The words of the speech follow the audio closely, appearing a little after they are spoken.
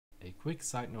Quick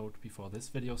side note before this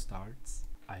video starts.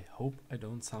 I hope I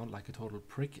don't sound like a total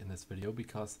prick in this video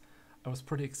because I was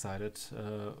pretty excited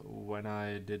when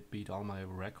I did beat all my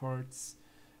records.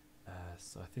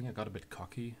 So I think I got a bit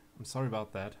cocky. I'm sorry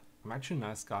about that. I'm actually a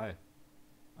nice guy,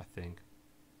 I think.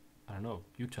 I don't know,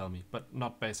 you tell me, but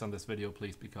not based on this video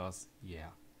please, because yeah.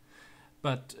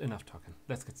 But enough talking,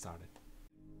 let's get started.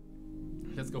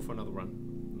 Let's go for another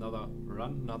run.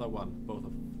 Another one, both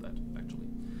of that actually.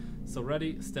 So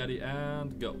ready, steady,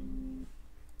 and go.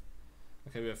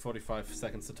 Okay, we have 45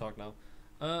 seconds to talk now.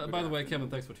 By the way, Kevin,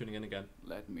 thanks for tuning in again.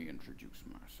 Let me introduce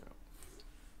myself.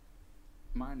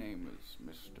 My name is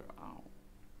Mr. Owl.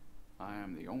 I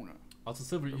am the owner. Also,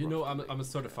 Silver, you know I'm a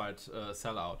certified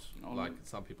sellout, like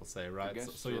some people say, right?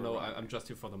 So you know I'm just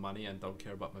here for the money and don't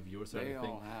care about my viewers or anything. They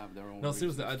all have their own. No,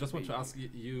 seriously, I just want to ask you.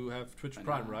 You have Twitch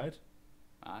Prime, right?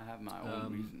 I have my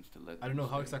own reasons to let. I don't know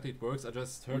how exactly it works. I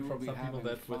just heard from some people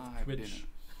that with Twitch,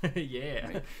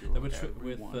 yeah, sure that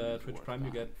with Twitch Prime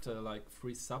you get like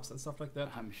free subs and stuff like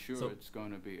that. I'm sure it's going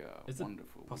to be a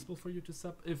wonderful. Is it possible for you to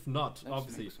sub? If not,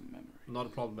 obviously, not a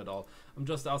problem at all. I'm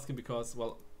just asking because,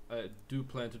 well, I do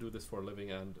plan to do this for a living,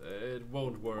 and it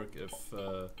won't work if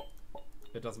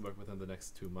it doesn't work within the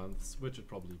next 2 months, which it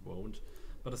probably won't.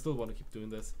 But I still want to keep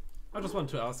doing this. I just wanted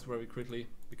to ask very quickly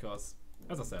because,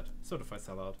 as I said, certified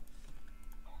sellout.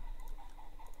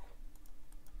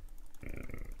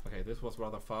 Okay, this was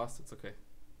rather fast. It's okay.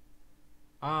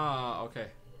 Ah, okay.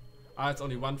 Ah, it's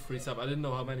only one free sub. I didn't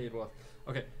know how many it was.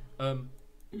 Okay.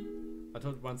 I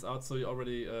told it once out, so you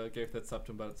already gave that sub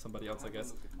to somebody else, I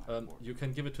guess. You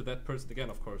can give it to that person again,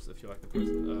 of course, if you like the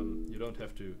person. You don't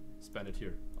have to spend it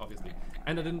here, obviously.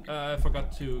 And I didn't. I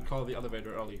forgot to call the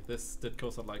elevator early. This did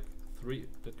cost us like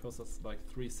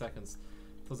 3 seconds.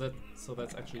 So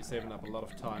that's actually saving up a lot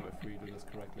of time if we do this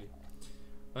correctly.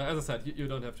 As I said, you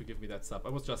don't have to give me that sub. I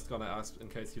was just gonna ask in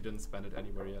case you didn't spend it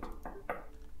anywhere yet.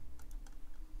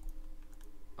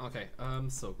 Okay,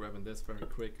 so grabbing this very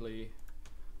quickly.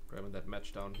 Grabbing that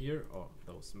match down here, or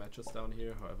those matches down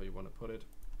here, however you want to put it.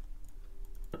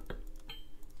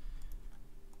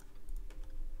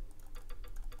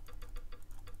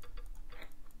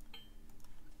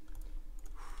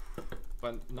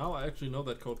 But now I actually know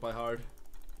that code by heart.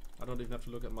 I don't even have to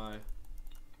look at my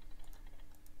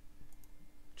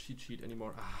cheat sheet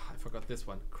anymore. Ah, I forgot this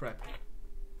one. Crap.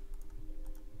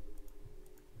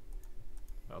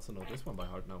 I also know this one by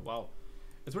heart now. Wow.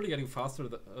 It's really getting faster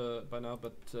by now,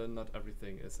 but not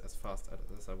everything is as fast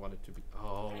as I want it to be.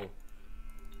 Oh.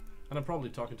 And I'm probably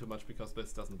talking too much because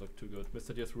this doesn't look too good.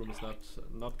 Mr. Diaz room is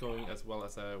not going as well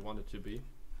as I want it to be.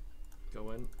 Go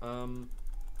in.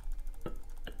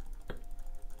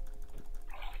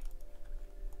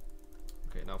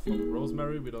 Okay, now for the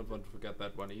rosemary, we don't want to forget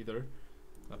that one either.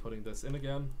 I'm putting this in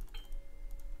again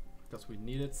because we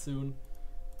need it soon.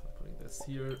 I'm putting this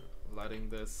here, lighting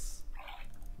this,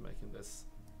 making this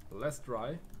less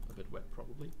dry, a bit wet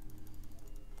probably.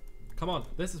 Come on,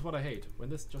 this is what I hate, when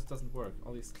this just doesn't work.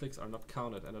 All these clicks are not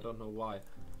counted and I don't know why.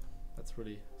 That's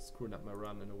really screwing up my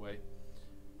run in a way.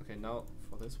 Okay, now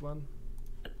for this one.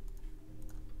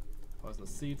 Poisonous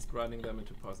seeds, grinding them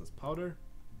into poisonous powder.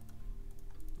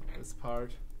 This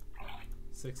part.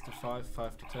 6 to 5,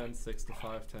 5 to 10, 6 to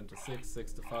 5, 10 to 6,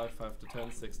 6 to 5, 5 to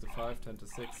 10, 6 to 5, 10 to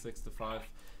 6, 6 to 5,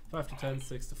 5 to 10,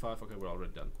 6 to 5. Okay, we're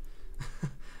already done.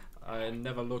 I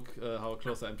never look how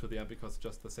close I am to the end because it's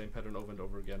just the same pattern over and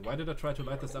over again. Why did I try to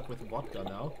light this up with vodka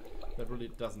now? That really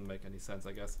doesn't make any sense,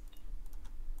 I guess.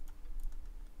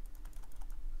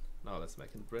 Now let's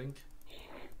make a drink.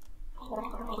 Oh,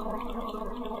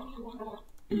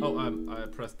 I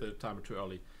pressed the timer too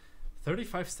early.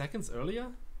 35 seconds earlier?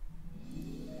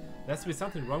 There has to be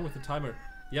something wrong with the timer.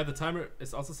 Yeah, the timer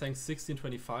is also saying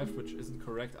 16:25, which isn't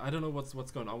correct. I don't know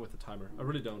what's going on with the timer. I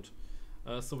really don't.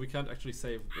 So we can't actually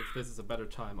say if this is a better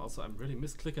time. Also, I'm really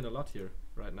misclicking a lot here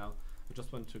right now. I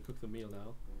just want to cook the meal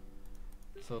now.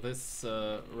 So this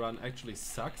run actually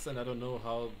sucks, and I don't know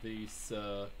how these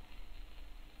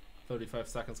 35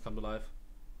 seconds come to life.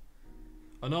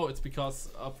 Oh no, it's because,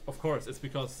 of course, it's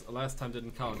because last time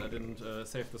didn't count. I didn't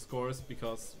save the scores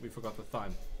because we forgot the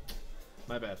time.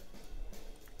 My bad.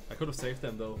 I could have saved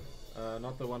them though.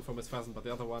 Not the one for Miss Pheasant, but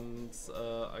the other ones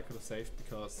I could have saved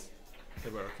because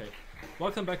they were okay.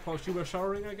 Welcome back, Paul. You were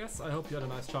showering, I guess? I hope you had a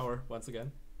nice shower once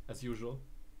again, as usual.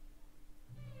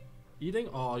 Eating?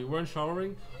 Oh, you weren't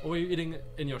showering? Or were you eating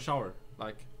in your shower?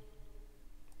 Like,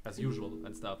 as usual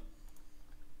and stuff.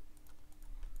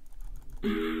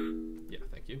 Yeah,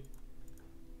 thank you.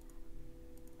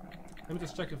 Let me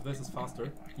just check if this is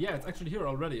faster. Yeah, it's actually here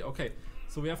already. Okay,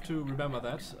 so we have to remember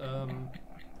that.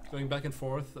 Going back and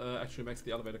forth actually makes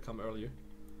the elevator come earlier,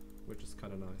 which is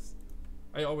kind of nice.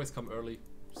 I always come early.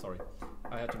 Sorry,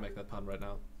 I had to make that pun right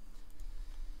now.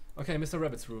 Okay, Mr.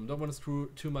 Rabbit's room. Don't want to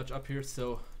screw too much up here,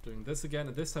 so doing this again.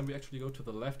 And this time we actually go to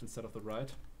the left instead of the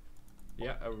right.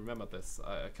 Yeah, I remember this.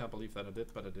 I can't believe that I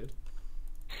did, but I did.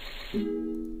 Thank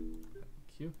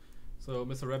you. So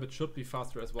Mr. Rabbit should be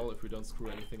faster as well if we don't screw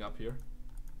anything up here,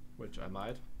 which I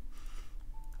might.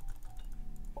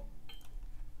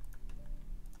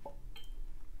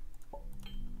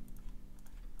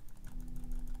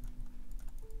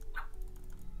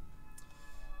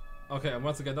 Okay, I'm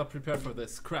once again not prepared for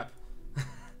this. Crap.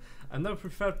 I'm not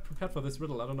prepared for this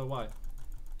riddle. I don't know why.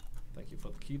 Thank you for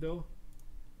the key though.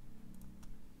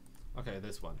 Okay,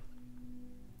 this one.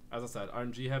 As I said,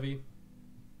 RNG heavy.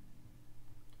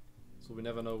 So we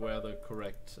never know where the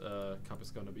correct cup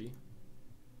is gonna be.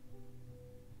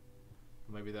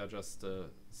 Maybe they're just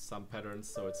some patterns,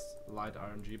 so it's light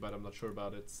RNG, but I'm not sure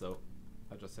about it, so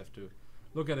I just have to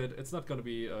look at it. It's not gonna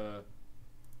be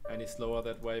any slower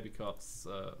that way because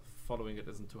following it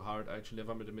isn't too hard. I actually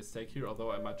never made a mistake here,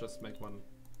 although I might just make one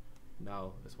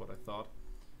now, is what I thought.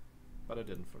 But I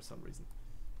didn't for some reason.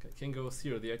 Okay, king goes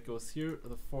here, the 8 goes here,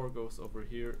 the 4 goes over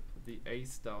here, the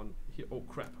ace down here. Oh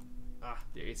crap. Ah,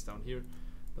 the ace down here.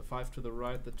 The 5 to the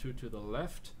right, the 2 to the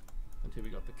left. And here we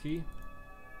got the key.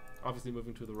 Obviously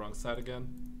moving to the wrong side again.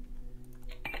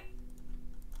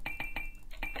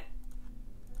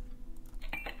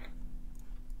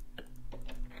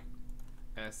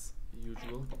 As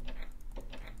usual.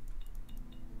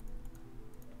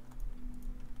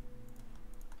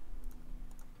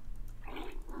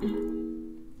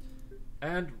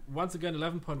 And once again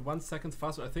 11.1 seconds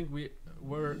faster. I think we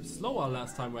were slower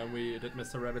last time when we did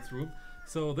Mr. Rabbit's room.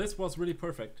 So this was really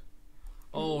perfect.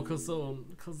 Oh,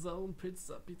 calzone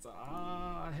pizza.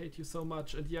 Ah, I hate you so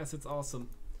much. And yes, it's awesome.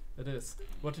 It is.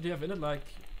 What did you have in it? Like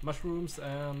mushrooms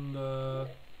and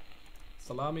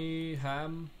salami,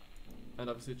 ham, and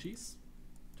obviously cheese,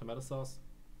 tomato sauce,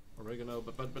 oregano,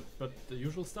 but the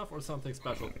usual stuff, or something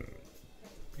special?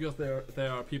 Because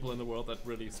there are people in the world that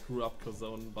really screw up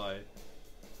calzone by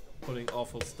putting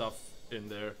awful stuff in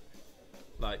there,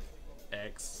 like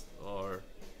eggs or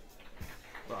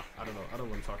I don't know. I don't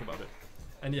want to talk about it.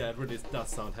 And yeah, it really does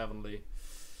sound heavenly.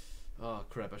 Oh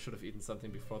crap! I should have eaten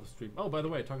something before the stream. Oh, by the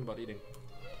way, talking about eating,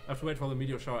 I have to wait for the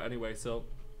meteor shower anyway, so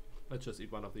let's just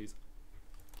eat one of these.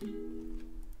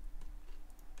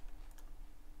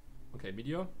 Okay,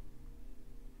 meteor.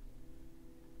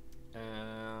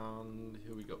 And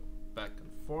here we go. Back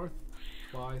and forth.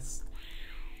 Twice.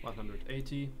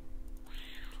 180.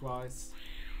 Twice.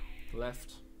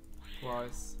 Left.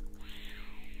 Twice.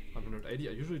 180.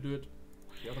 I usually do it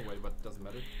the other way, but it doesn't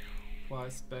matter.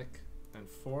 Twice. Back and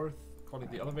forth. Calling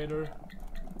the elevator.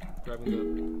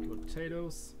 Grabbing the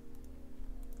potatoes.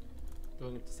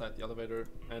 Going inside the elevator.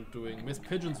 And doing Miss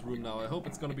Pigeon's room now. I hope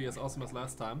it's gonna be as awesome as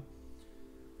last time.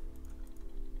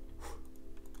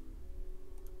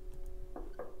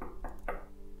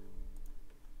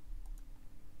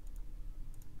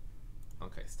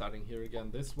 Okay, starting here again,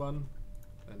 this one,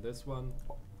 and this one,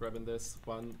 grabbing this,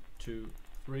 1, 2,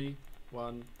 3,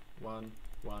 1, 1,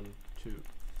 1, 2,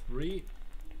 3,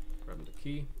 grabbing the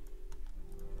key,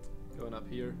 going up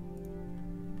here,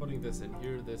 putting this in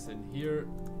here,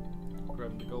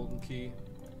 grabbing the golden key,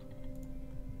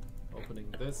 opening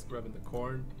this, grabbing the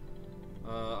corn.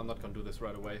 I'm not gonna do this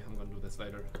right away, I'm gonna do this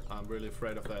later. I'm really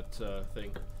afraid of that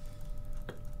thing.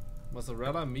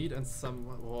 Mozzarella, meat, and some...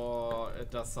 Oh,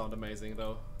 it does sound amazing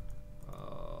though.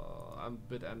 I'm a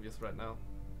bit envious right now.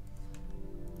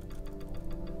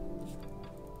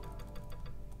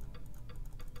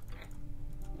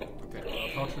 Okay, well,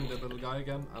 torturing that little guy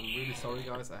again. I'm really sorry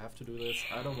guys, I have to do this.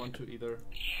 I don't want to either.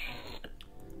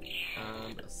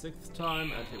 And a 6th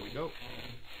time, and here we go.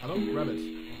 Hello, rabbit.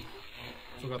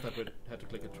 Forgot that we had to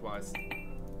click it twice.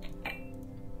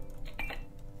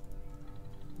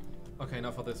 Okay,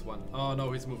 now for this one. Oh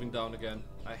no, he's moving down again.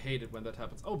 I hate it when that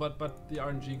happens. Oh, but the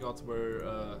RNG gods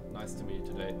were nice to me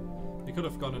today. We could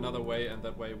have gone another way, and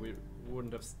that way we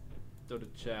wouldn't have stood a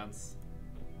chance.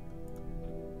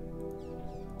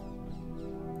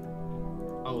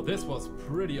 Oh, this was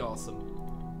pretty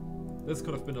awesome. This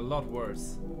could have been a lot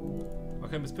worse.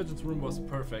 Okay, Miss Pigeon's room was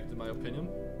perfect in my opinion.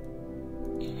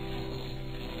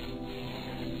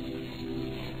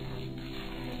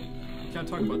 We can't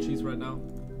talk about cheese right now.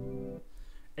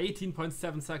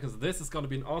 18.7 seconds. This is gonna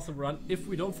be an awesome run if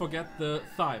we don't forget the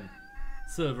thyme.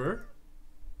 Silver.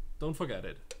 Don't forget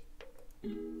it.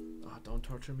 Oh, don't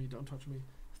torture me, don't torture me.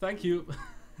 Thank you.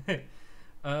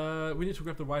 We need to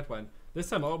grab the white wine. This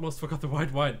time I almost forgot the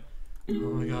white wine. Oh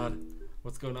my god.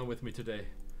 What's going on with me today?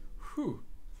 Whew.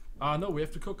 Ah, no, we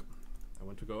have to cook. I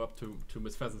want to go up to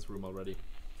Miss Pheasant's room already.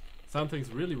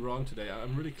 Something's really wrong today.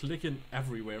 I'm really clicking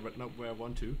everywhere, but not where I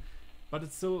want to. But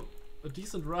it's still a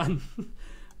decent run.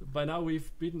 By now we've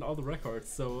beaten all the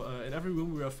records, so in every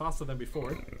room we are faster than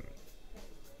before. And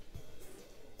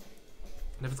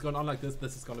if it's going on like this,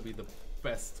 this is gonna be the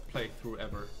best playthrough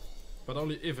ever. But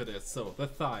only if it is. So, the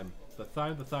thyme. The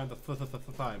thyme.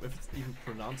 If it's even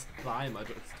pronounced thyme, I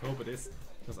just hope it is.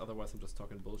 Because otherwise I'm just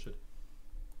talking bullshit.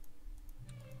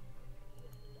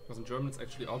 Because in German it's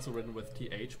actually also written with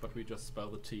TH, but we just spell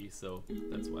the T, so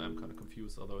that's why I'm kind of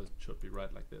confused, although it should be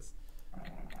right like this.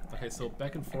 Okay, so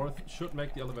back and forth should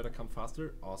make the elevator come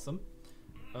faster. Awesome.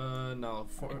 Now,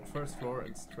 first floor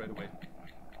and straight away.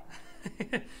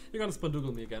 You're gonna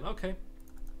spandoogle me again. Okay.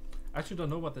 I actually don't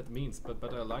know what that means, but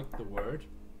I like the word,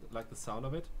 like the sound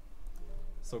of it.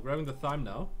 So grabbing the thyme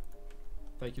now.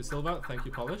 Thank you, Silva. Thank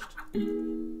you, Polished.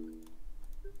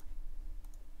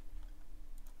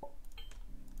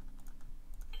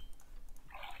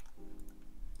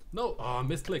 No! Oh,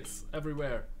 misclicks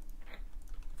everywhere.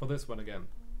 For this one again.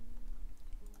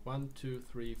 1, 2,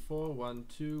 3, 4. 1,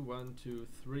 2, 1, 2,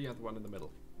 3, and 1 in the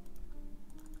middle.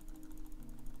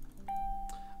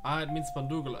 Ah, it means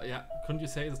spandoogle. Yeah, couldn't you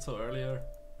say it so earlier?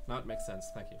 Now it makes sense.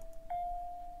 Thank you.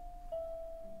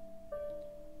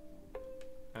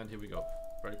 And here we go.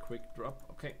 Very quick drop.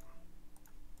 Okay.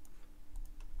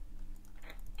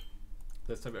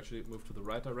 This time we actually move to the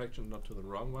right direction, not to the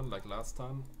wrong one, like last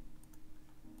time.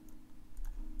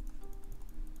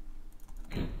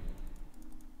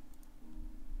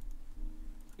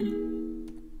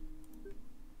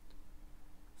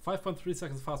 5.3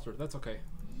 seconds faster, that's okay.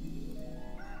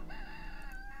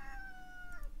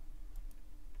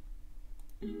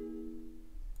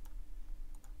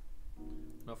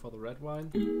 Now for the red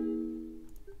wine.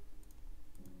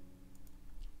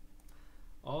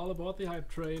 All about the hype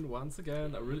train once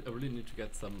again. I really need to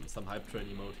get some hype train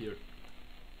emote here.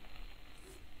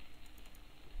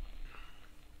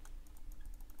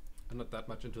 I'm not that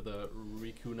much into the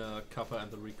Rikuna Kappa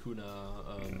and the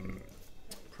Rikuna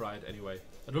Pride anyway.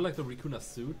 I do like the Rikuna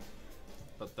suit,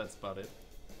 but that's about it.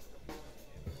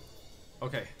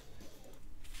 Okay.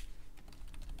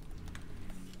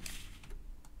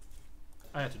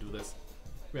 I had to do this.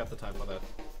 We have the time for that.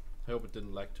 I hope it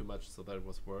didn't lag too much so that it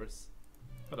was worse.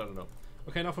 But I don't know.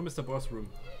 Okay, now for Mr. Boss room.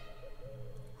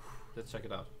 Let's check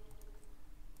it out.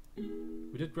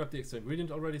 We did grab the extra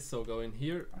ingredient already, so go in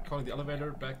here, calling the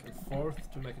elevator back and forth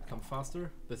to make it come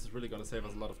faster. This is really gonna save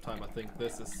us a lot of time. I think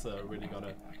this is really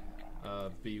gonna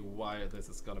be why this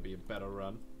is gonna be a better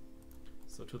run.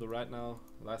 So to the right now,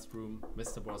 last room,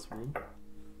 Mr. Boss room.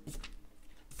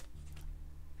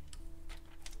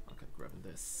 Okay, grabbing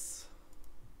this.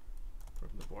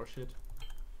 Grabbing the boar shit.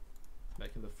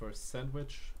 Making the first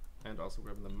sandwich. And also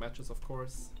grabbing the matches, of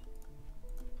course.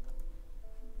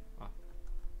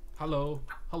 Hello,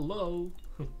 hello.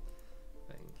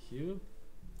 Thank you.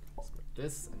 Let's grab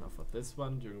this, and now for this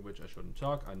one, during which I shouldn't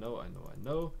talk. I know. I'm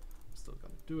still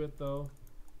gonna do it though.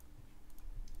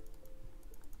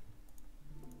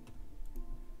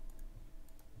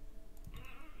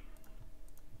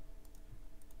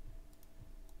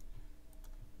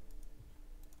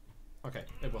 Okay,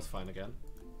 it was fine again.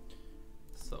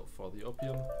 So for the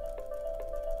opium.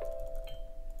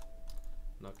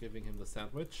 Not giving him the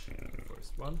sandwich,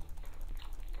 first one.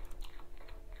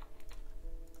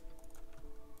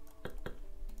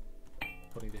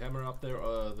 Putting the hammer up there,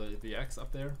 the axe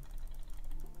up there.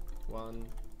 1,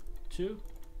 2.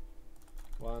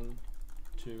 1,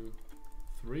 2,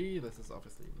 3. This is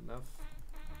obviously enough.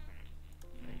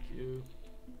 Thank you.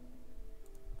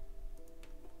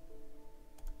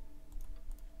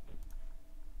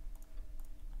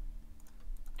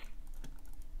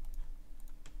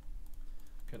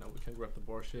 Okay, now we can grab the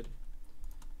boar shit,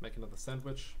 make another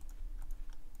sandwich.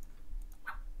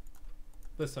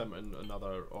 This time in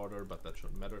another order, but that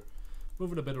shouldn't matter.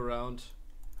 Moving a bit around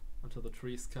until the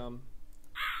trees come.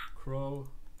 Crow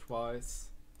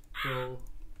twice, crow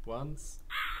once,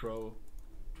 crow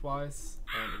twice,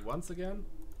 and once again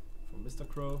for Mr.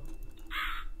 Crow.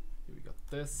 Here we got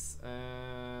this,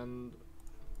 and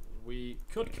we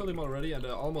could kill him already, and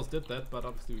I almost did that, but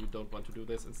obviously we don't want to do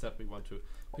this. Instead we want to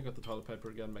pick up the toilet paper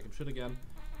again, make him shit again,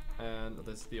 and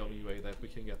this is the only way that we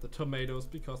can get the tomatoes,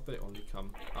 because they only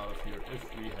come out of here if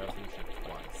we have them shit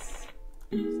twice.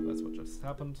 So that's what just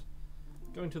happened.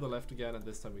 Going to the left again, and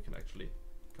this time we can actually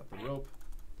cut the rope,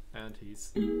 and he's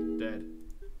dead.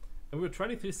 And we're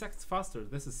 23 seconds faster.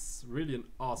 This is really an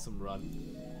awesome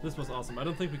run. This was awesome. I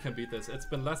don't think we can beat this. It's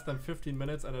been less than 15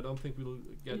 minutes, and I don't think we'll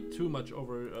get too much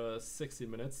over 16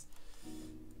 minutes.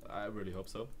 I really hope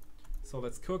so. So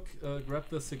let's cook, grab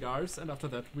the cigars, and after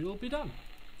that we'll be done.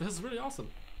 This is really awesome.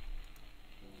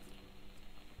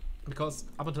 Because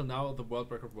up until now the world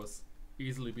record was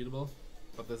easily beatable,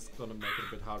 but this is gonna make it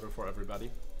a bit harder for everybody.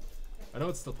 I know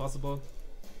it's still possible,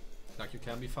 like you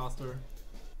can be faster.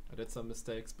 I did some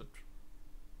mistakes, but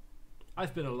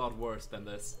I've been a lot worse than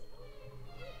this.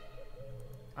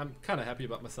 I'm kinda happy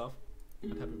about myself.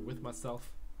 I'm happy with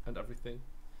myself and everything.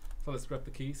 So let's grab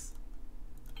the keys.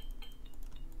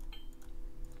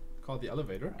 Call the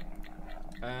elevator.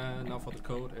 And now for the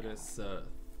code, it is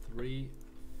 3,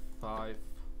 5,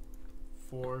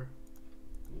 4,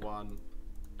 1,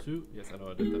 2. Yes, I know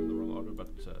I did them in the wrong order, but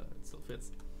it still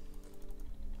fits.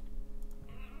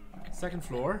 Second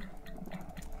floor.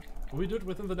 Will we do it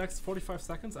within the next 45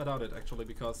 seconds? I doubt it, actually,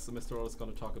 because Mr. O is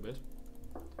going to talk a bit.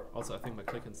 Also, I think my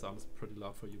clicking sound is pretty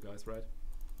loud for you guys, right?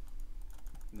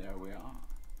 There we are.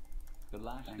 The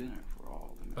last dinner for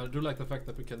all the But I do like the fact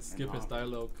that we can skip his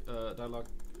dialogue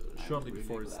shortly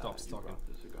before he stops talking.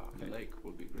 Okay. The lake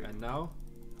will be great. And now,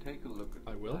 take a look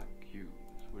at I will. black cubes.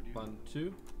 Would you? 1,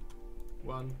 2,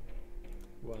 1,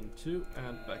 1, 2,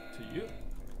 and back to you.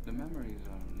 The memories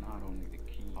are not only the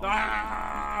key.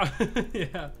 Ah!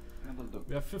 Yeah. Have a look.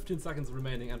 We have 15 seconds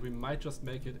remaining, and we might just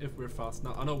make it if we're fast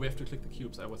now. Oh no, we have to click the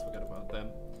cubes. I always forget about them.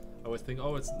 I always think,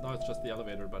 oh, it's just the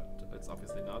elevator, but it's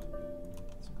obviously not.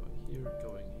 So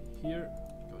going here,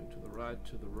 going to the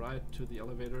right, to the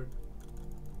elevator.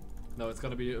 No, it's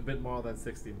gonna be a bit more than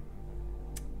 16.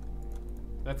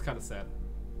 That's kind of sad.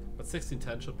 But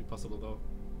 16:10 should be possible though.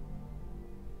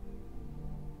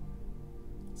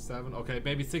 7, okay,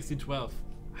 maybe 16:12.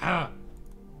 Ha!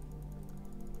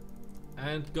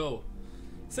 And go.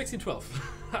 16:12.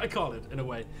 I call it in a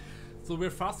way. So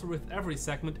we're faster with every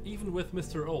segment, even with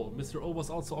Mr. O. Mr. O was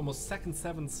also almost 7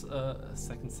 seconds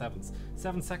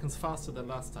faster than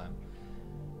last time.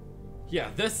 Yeah,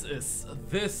 this is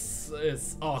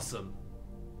awesome.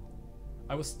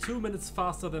 I was 2 minutes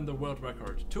faster than the world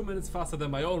record. 2 minutes faster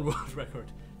than my own world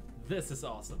record. This is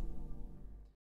awesome.